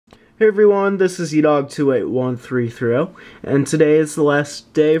Hey everyone, this is eDog28133, and today is the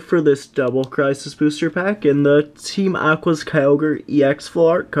last day for this double Crisis Booster Pack in the Team Aquas Kyogre EX Full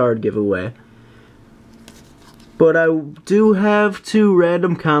Art card giveaway. But I do have two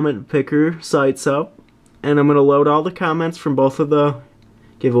random comment picker sites up, and I'm going to load all the comments from both of the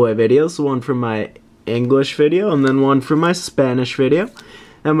giveaway videos, one from my English video and then one from my Spanish video.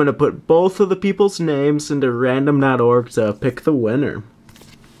 I'm going to put both of the people's names into random.org to pick the winner.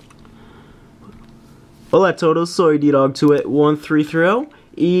 Hola a todos, soy eDog28133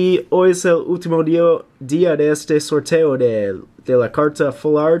 y hoy es el último día de este sorteo de la carta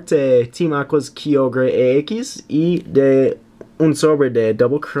Full Art de Team Aquas Kyogre EX y de un sobre de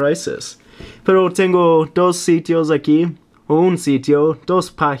Double Crisis. Pero tengo dos sitios aquí, o un sitio, dos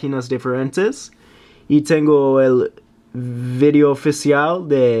páginas diferentes, y tengo el video oficial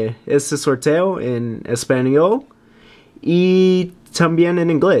de este sorteo en español y también en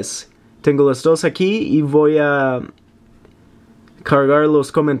inglés. Tengo los dos aquí y voy a cargar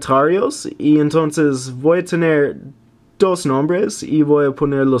los comentarios y entonces voy a tener dos nombres y voy a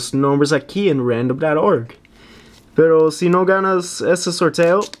poner los nombres aquí en random.org. Pero si no ganas este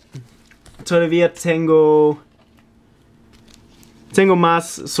sorteo, todavía tengo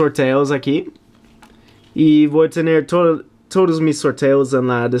más sorteos aquí y voy a tener todos mis sorteos en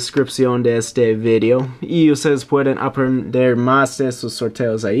la descripción de este video y ustedes pueden aprender más de esos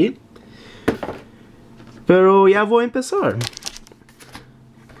sorteos ahí. Pero ya voy a empezar.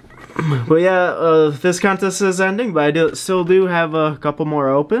 But yeah, this contest is ending, but I still do have a couple more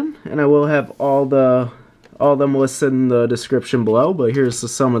open, and I will have all them listed in the description below. But here's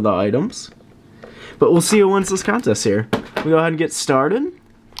some of the items. But we'll see who wins this contest here. We go ahead and get started.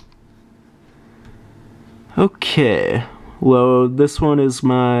 Okay, load. This one is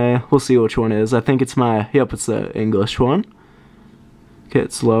my. We'll see which one it is. I think it's my. Yep, it's the English one. Okay,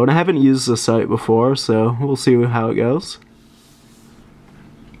 it's load. I haven't used the site before, so we'll see how it goes.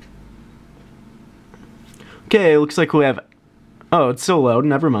 Okay, looks like we have... Oh, it's still loading,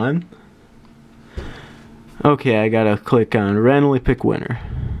 never mind. Okay, I gotta click on randomly pick winner.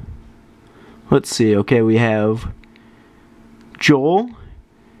 Let's see, okay, we have Joel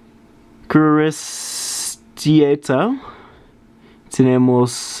Cristieta.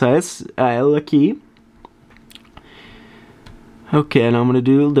 Tenemos a él aquí. Okay, and I'm going to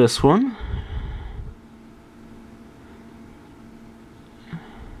do this one.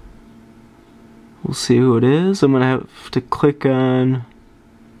 We'll see who it is. I'm going to have to click on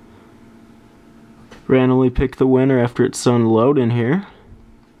randomly pick the winner after it's done loading here.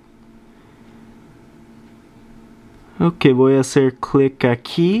 Okay, voy a hacer clic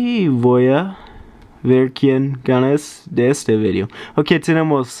aquí y voy a ver quién gana de este video. Okay,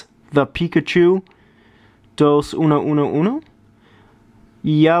 tenemos The Pikachu 2111.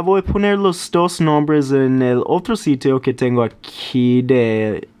 Ya voy a poner los dos nombres en el otro sitio que tengo aquí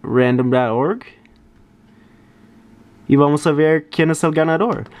de random.org. Y vamos a ver quién es el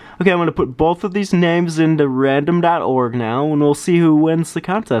ganador. Okay, I'm going to put both of these names into random.org now, and we'll see who wins the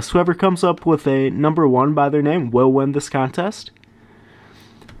contest. Whoever comes up with a number 1 by their name will win this contest.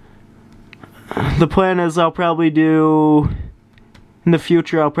 The plan is I'll probably do... In the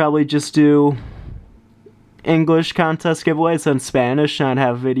future, I'll probably just do English contest giveaways and Spanish, not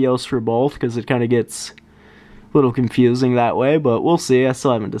have videos for both because it kind of gets a little confusing that way, but we'll see. I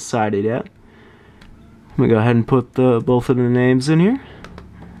still haven't decided yet. I'm gonna go ahead and put both of the names in here.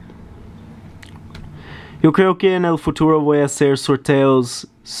 Yo creo que en el futuro voy a hacer sorteos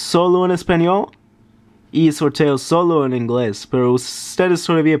solo en español y sorteos solo en inglés, pero ustedes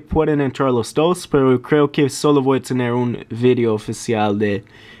todavía pueden entrar los dos, pero creo que solo voy a tener un video oficial de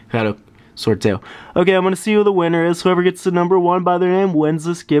cada sorteo. Okay, I'm going to see who the winner is. Whoever gets the number 1 by their name wins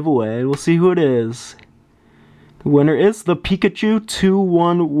this giveaway. We'll see who it is. The winner is the Pikachu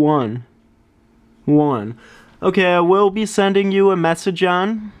 2111. Okay, I will be sending you a message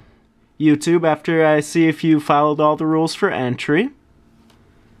on YouTube after I see if you followed all the rules for entry.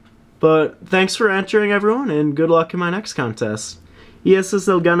 But thanks for entering, everyone, and good luck in my next contest. Y ese es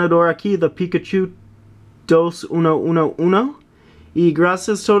el ganador aquí, the Pikachu 2111. Y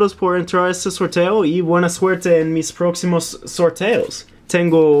gracias todos por entrar a este sorteo y buena suerte en mis próximos sorteos.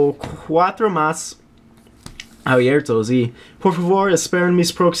 Tengo 4 más abiertos y por favor esperen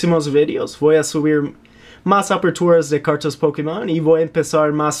mis próximos videos. Voy a subir más aperturas de cartas Pokémon y voy a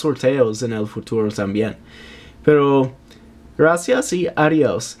empezar más sorteos en el futuro también. Pero gracias y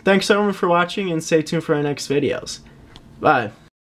adios. Thanks everyone for watching and stay tuned for our next videos. Bye.